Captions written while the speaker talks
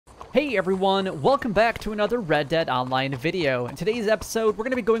Hey everyone, welcome back to another Red Dead Online video. In today's episode, we're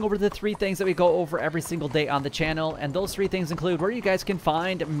going to be going over the 3 things that we go over every single day on the channel, and those 3 things include where you guys can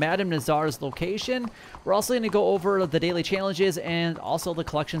find Madam Nazar's location. We're also going to go over the daily challenges and also the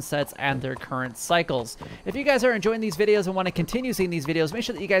collection sets and their current cycles. If you guys are enjoying these videos and want to continue seeing these videos, make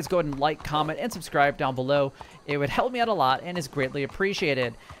sure that you guys go ahead and like, comment, and subscribe down below. It would help me out a lot and is greatly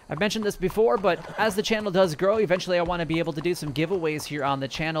appreciated. I've mentioned this before, but as the channel does grow, eventually I want to be able to do some giveaways here on the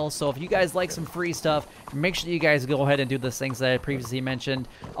channel. So if you guys like some free stuff, make sure that you guys go ahead and do the things that I previously mentioned,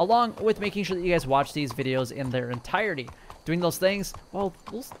 along with making sure that you guys watch these videos in their entirety. Doing those things, well,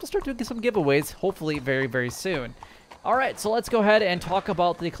 we'll start doing some giveaways, hopefully very, very soon. Alright, so let's go ahead and talk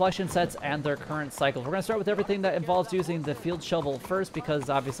about the collection sets and their current cycles. We're going to start with everything that involves using the field shovel first, because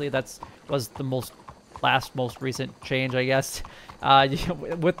obviously was the most recent change, I guess,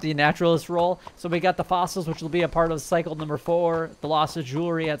 with the naturalist role. So we got the fossils, which will be a part of cycle number 4, the loss of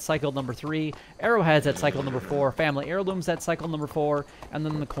jewelry at cycle number 3, arrowheads at cycle number 4, family heirlooms at cycle number 4, and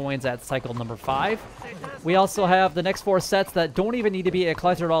then the coins at cycle number 5. We also have the next 4 sets that don't even need to be a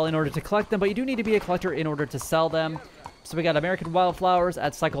collector at all in order to collect them, but you do need to be a collector in order to sell them. So we got American Wildflowers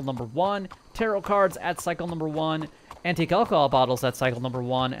at cycle number 1, tarot cards at cycle number 1, antique alcohol bottles at cycle number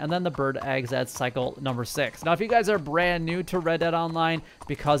 1, and then the bird eggs at cycle number 6. Now, if you guys are brand new to Red Dead Online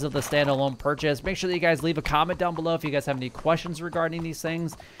because of the standalone purchase, make sure that you guys leave a comment down below if you guys have any questions regarding these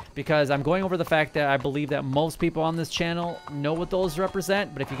things, because I'm going over the fact that I believe that most people on this channel know what those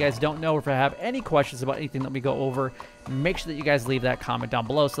represent. But if you guys don't know, or if I have any questions about anything that we go over, make sure that you guys leave that comment down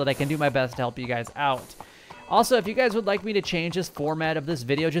below so that I can do my best to help you guys out. Also, if you guys would like me to change this format of this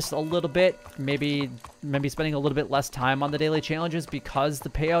video just a little bit, maybe spending a little bit less time on the daily challenges because the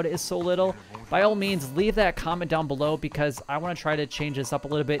payout is so little, by all means, leave that comment down below, because I want to try to change this up a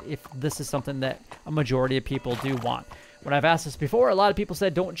little bit if this is something that a majority of people do want. When I've asked this before, a lot of people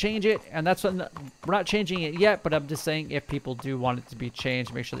said don't change it, and that's when we're not changing it yet, but I'm just saying if people do want it to be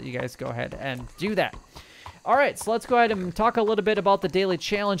changed, make sure that you guys go ahead and do that. Alright, so let's go ahead and talk a little bit about the daily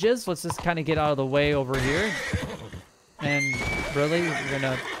challenges. Let's just kind of get out of the way over here. And really, you're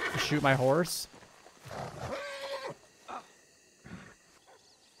gonna shoot my horse?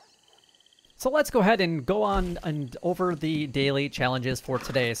 So let's go ahead and go on and over the daily challenges for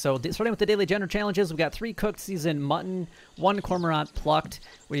today. So starting with the daily general challenges, we've got 3 cooked seasoned mutton, 1 cormorant plucked,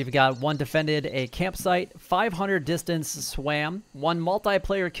 we've got 1 defended a campsite, 500 distance swam, 1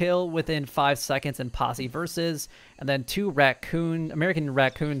 multiplayer kill within 5 seconds in posse versus, and then 2 American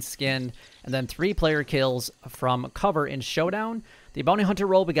raccoon skin, and then 3 player kills from cover in showdown. The bounty hunter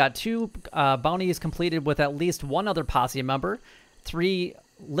role, we got 2 bounties completed with at least 1 other posse member, 3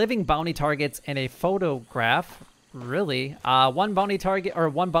 living bounty targets and a photograph. Really? 1 bounty target, or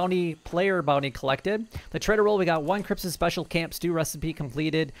 1 bounty player bounty collected. The trader role, we got 1 Cripps' special camp stew recipe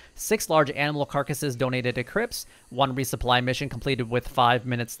completed, 6 large animal carcasses donated to Cripps, 1 resupply mission completed with 5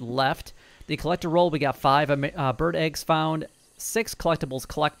 minutes left. The collector role, we got 5 bird eggs found, 6 collectibles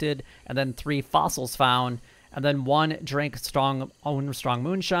collected, and then 3 fossils found, and then 1 drank strong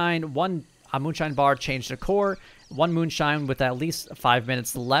moonshine, 1 moonshine bar changed to core, 1 moonshine with at least 5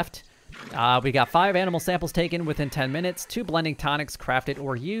 minutes left. We got 5 animal samples taken within 10 minutes, 2 blending tonics crafted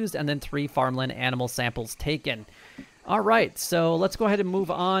or used, and then 3 farmland animal samples taken. Alright, so let's go ahead and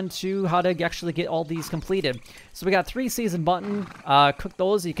move on to how to actually get all these completed. So we got 3 seasoned mutton. Cook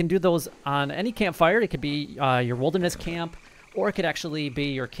those. You can do those on any campfire. It could be your wilderness camp, or it could actually be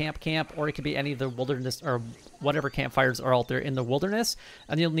your camp, or it could be any of the wilderness, or whatever campfires are out there in the wilderness.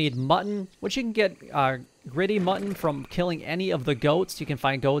 And you'll need mutton, which you can get gritty mutton from killing any of the goats. You can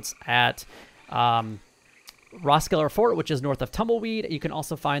find goats at Roskillar Fort, which is north of Tumbleweed. You can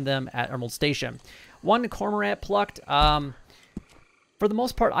also find them at Emerald Station. 1 cormorant plucked. For the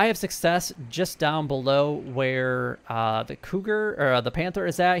most part, I have success just down below where the cougar, or the panther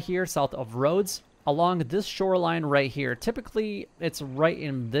is at here, south of Rhodes. Along this shoreline right here. Typically, it's right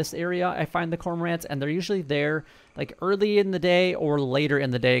in this area I find the cormorants, and they're usually there like early in the day or later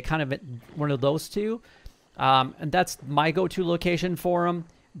in the day, kind of one of those two. And that's my go-to location for them,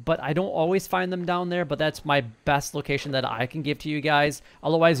 but I don't always find them down there, but that's my best location that I can give to you guys.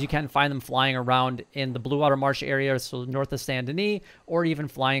 Otherwise, you can find them flying around in the Blue Water Marsh area, so north of Saint Denis, or even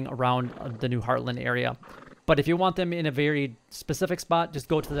flying around the New Heartland area. But if you want them in a very specific spot, just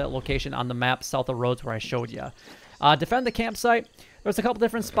go to that location on the map south of Rhodes where I showed you. Defend the campsite. There's a couple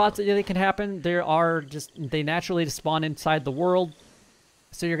different spots that they can happen. They naturally spawn inside the world.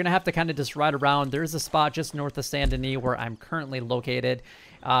 So you're going to have to kind of just ride around. There's a spot just north of Saint Denis where I'm currently located,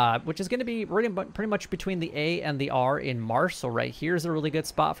 which is going to be pretty much between the A and the R in Marsh. So right here's a really good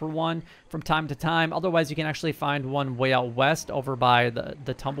spot for one from time to time. Otherwise, you can actually find one way out west over by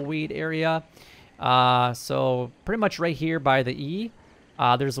the Tumbleweed area. So pretty much right here by the E,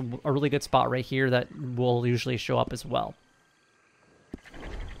 there's a really good spot right here that will usually show up as well.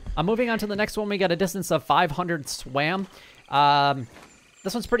 Moving on to the next one, we got a distance of 500 swam.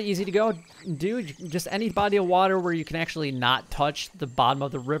 This one's pretty easy to go do. Just any body of water where you can actually not touch the bottom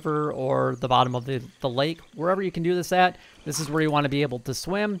of the river or the bottom of the lake. Wherever you can do this at, this is where you want to be able to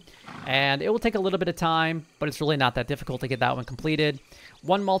swim. And it will take a little bit of time, but it's really not that difficult to get that one completed.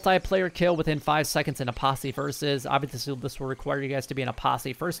 One multiplayer kill within 5 seconds in a posse versus. Obviously, this will require you guys to be in a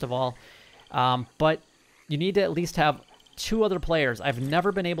posse first of all. But you need to at least have 2 other players. I've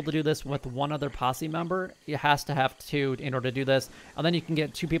never been able to do this with one other posse member. It has to have 2 in order to do this. And then you can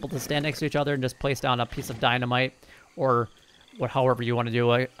get 2 people to stand next to each other and just place down a piece of dynamite or however you want to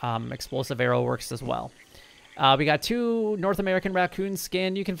do it. Explosive arrow works as well. We got 2 North American raccoon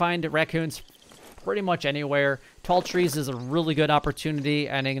skin. You can find raccoons pretty much anywhere. Tall trees is a really good opportunity,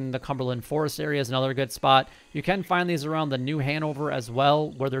 and in the Cumberland Forest area is another good spot. You can find these around the New Hanover as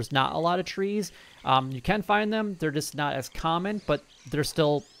well, where there's not a lot of trees. You can find them. They're just not as common, but there's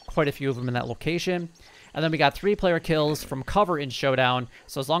still quite a few of them in that location. And then we got 3-player kills from cover in Showdown.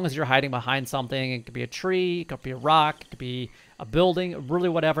 So as long as you're hiding behind something, it could be a tree, it could be a rock, it could be a building, really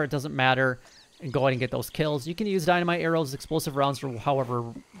whatever, it doesn't matter. And go ahead and get those kills. You can use dynamite arrows, explosive rounds, or however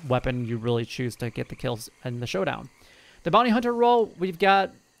weapon you really choose to get the kills in the Showdown. The Bounty Hunter role, we've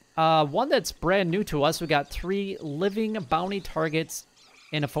got one that's brand new to us. We got 3 living bounty targets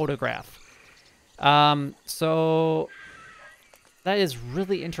in a photograph. So that is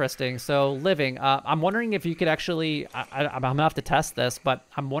really interesting. So living, I'm wondering if you could actually, I'm gonna have to test this, but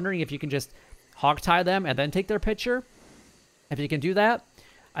I'm wondering if you can just hog tie them and then take their picture. If you can do that,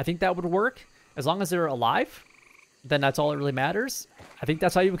 I think that would work. As long as they're alive, then that's all that really matters. I think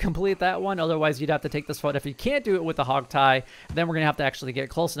that's how you would complete that one. Otherwise, you'd have to take this photo. If you can't do it with the hog tie, then we're going to have to actually get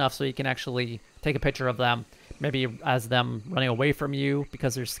close enough so you can actually take a picture of them. Maybe as them running away from you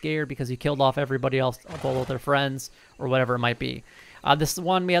because they're scared because you killed off everybody else, all of their friends, or whatever it might be. This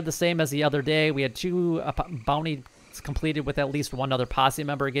one, we had the same as the other day. We had 2 bounty completed with at least 1 other posse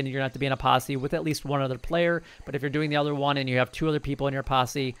member. Again, you're going to have to be in a posse with at least 1 other player. But if you're doing the other one and you have 2 other people in your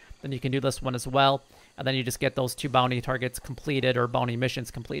posse, then you can do this one as well. And then you just get those 2 bounty targets completed or bounty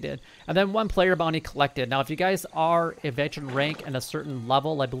missions completed. And then 1 player bounty collected. Now, if you guys are a veteran rank and a certain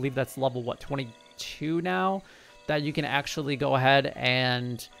level, I believe that's level, what, 22 now, that you can actually go ahead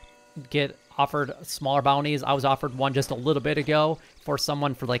and get offered smaller bounties. I was offered one just a little bit ago for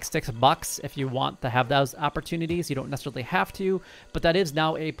someone for like $6 if you want to have those opportunities. You don't necessarily have to, but that is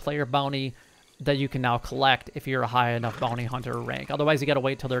now a player bounty that you can now collect if you're a high enough bounty hunter rank. Otherwise, you got to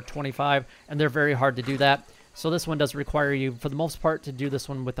wait till they're 25, and they're very hard to do that. So this one does require you, for the most part, to do this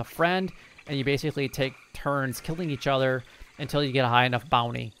one with a friend, and you basically take turns killing each other until you get a high enough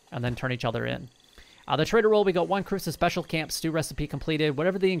bounty, and then turn each other in. The trader roll, we got 1 Crucis Special Camp stew recipe completed.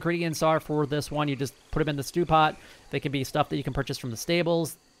 Whatever the ingredients are for this one, you just put them in the stew pot. They can be stuff that you can purchase from the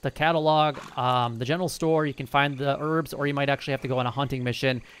stables, the catalog, the general store. You can find the herbs, or you might actually have to go on a hunting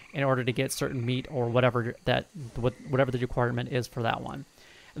mission in order to get certain meat or whatever whatever the requirement is for that one.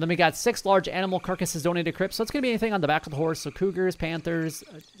 And then we got 6 large animal carcasses donated to crypts. So it's going to be anything on the back of the horse. So cougars, panthers,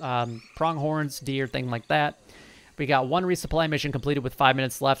 pronghorns, deer, thing like that. We got 1 resupply mission completed with 5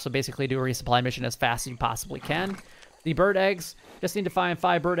 minutes left, so basically do a resupply mission as fast as you possibly can. The bird eggs, just need to find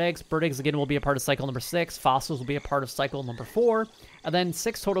 5 bird eggs. Bird eggs, again, will be a part of cycle number 6. Fossils will be a part of cycle number 4. And then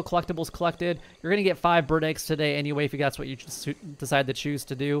 6 total collectibles collected. You're going to get 5 bird eggs today anyway, if that's what you decide to choose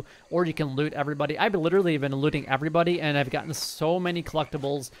to do. Or you can loot everybody. I've literally been looting everybody, and I've gotten so many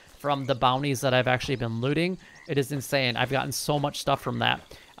collectibles from the bounties that I've actually been looting. It is insane. I've gotten so much stuff from that.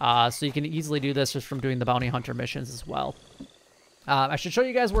 So you can easily do this just from doing the bounty hunter missions as well. I should show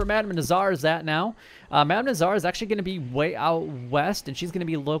you guys where Madame Nazar is at now. Madame Nazar is actually going to be way out west, and she's going to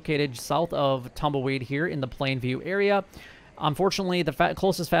be located south of Tumbleweed here in the Plainview area. Unfortunately, the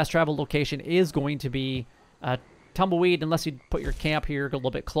closest fast travel location is going to be Tumbleweed. Unless you put your camp here a little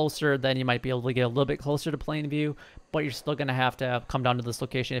bit closer, then you might be able to get a little bit closer to Plainview, but you're still going to have to come down to this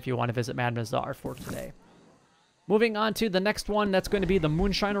location if you want to visit Madame Nazar for today. Moving on to the next one, that's going to be the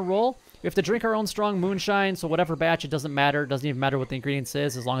Moonshiner role. We have to drink our own strong moonshine, so whatever batch, it doesn't matter. It doesn't even matter what the ingredients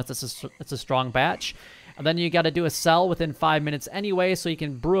is, as long as it's a strong batch. And then you got to do a sell within 5 minutes anyway, so you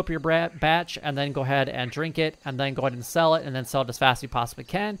can brew up your batch and then go ahead and drink it, and then go ahead and sell it, and then sell it as fast as you possibly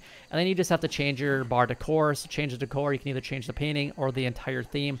can. And then you just have to change your bar decor. So change the decor, you can either change the painting or the entire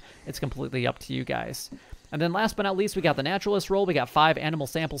theme. It's completely up to you guys. And then last but not least, we got the naturalist roll. We got 5 animal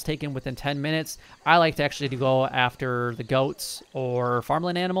samples taken within 10 minutes. I like to actually go after the goats or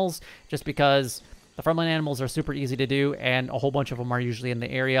farmland animals, just because the farmland animals are super easy to do, and a whole bunch of them are usually in the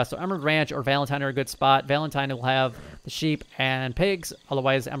area. So Emerald Ranch or Valentine are a good spot. Valentine will have the sheep and pigs.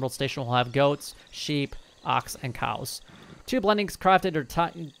 Otherwise, Emerald Station will have goats, sheep, ox, and cows. 2 blendings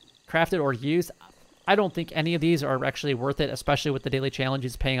crafted or used. I don't think any of these are actually worth it, especially with the daily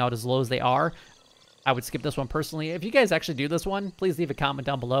challenges paying out as low as they are. I would skip this one personally. If you guys actually do this one, please leave a comment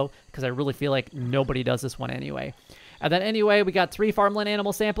down below, because I really feel like nobody does this one anyway. And then anyway, we got 3 farmland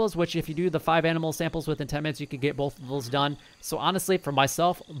animal samples, which if you do the 5 animal samples within 10 minutes, you could get both of those done. So honestly, for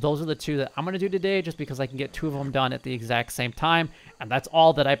myself, those are the 2 that I'm going to do today, just because I can get 2 of them done at the exact same time. And that's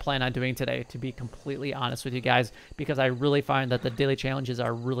all that I plan on doing today, to be completely honest with you guys, because I really find that the daily challenges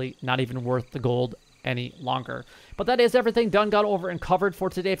are really not even worth the gold any longer. But that is everything done, got over, and covered for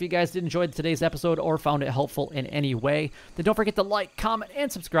today. If you guys did enjoy today's episode or found it helpful in any way, then don't forget to like, comment,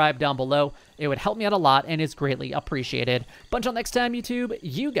 and subscribe down below. It would help me out a lot and is greatly appreciated. But until next time, YouTube,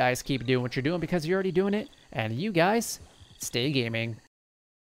 you guys keep doing what you're doing, because you're already doing it, and you guys stay gaming.